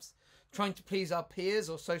 perhaps. Trying to please our peers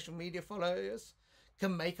or social media followers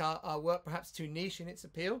can make our work perhaps too niche in its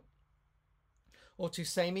appeal or too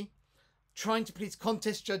samey. Trying to please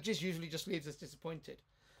contest judges usually just leaves us disappointed.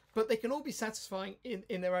 But they can all be satisfying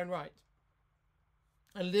in their own right.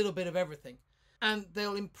 A little bit of everything. And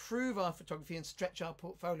they'll improve our photography and stretch our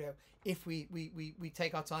portfolio if we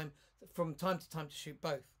take our time from time to time to shoot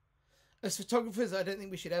both. As photographers, I don't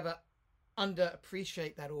think we should ever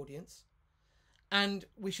underappreciate that audience. And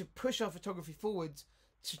we should push our photography forwards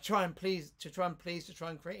to try and create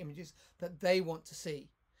images that they want to see.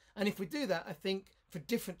 And if we do that, I think for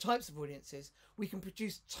different types of audiences, we can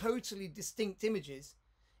produce totally distinct images,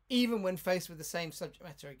 even when faced with the same subject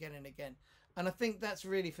matter again and again. And I think that's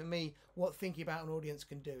really, for me, what thinking about an audience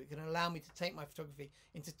can do. It can allow me to take my photography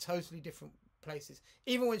into totally different places,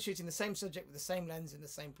 even when shooting the same subject with the same lens in the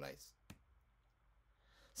same place.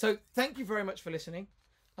 So thank you very much for listening.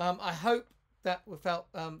 I hope that we felt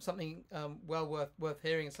something well worth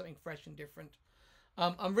hearing, and something fresh and different.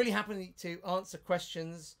 I'm really happy to answer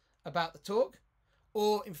questions about the talk,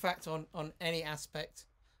 or in fact on any aspect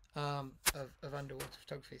of underwater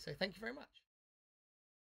photography. So thank you very much.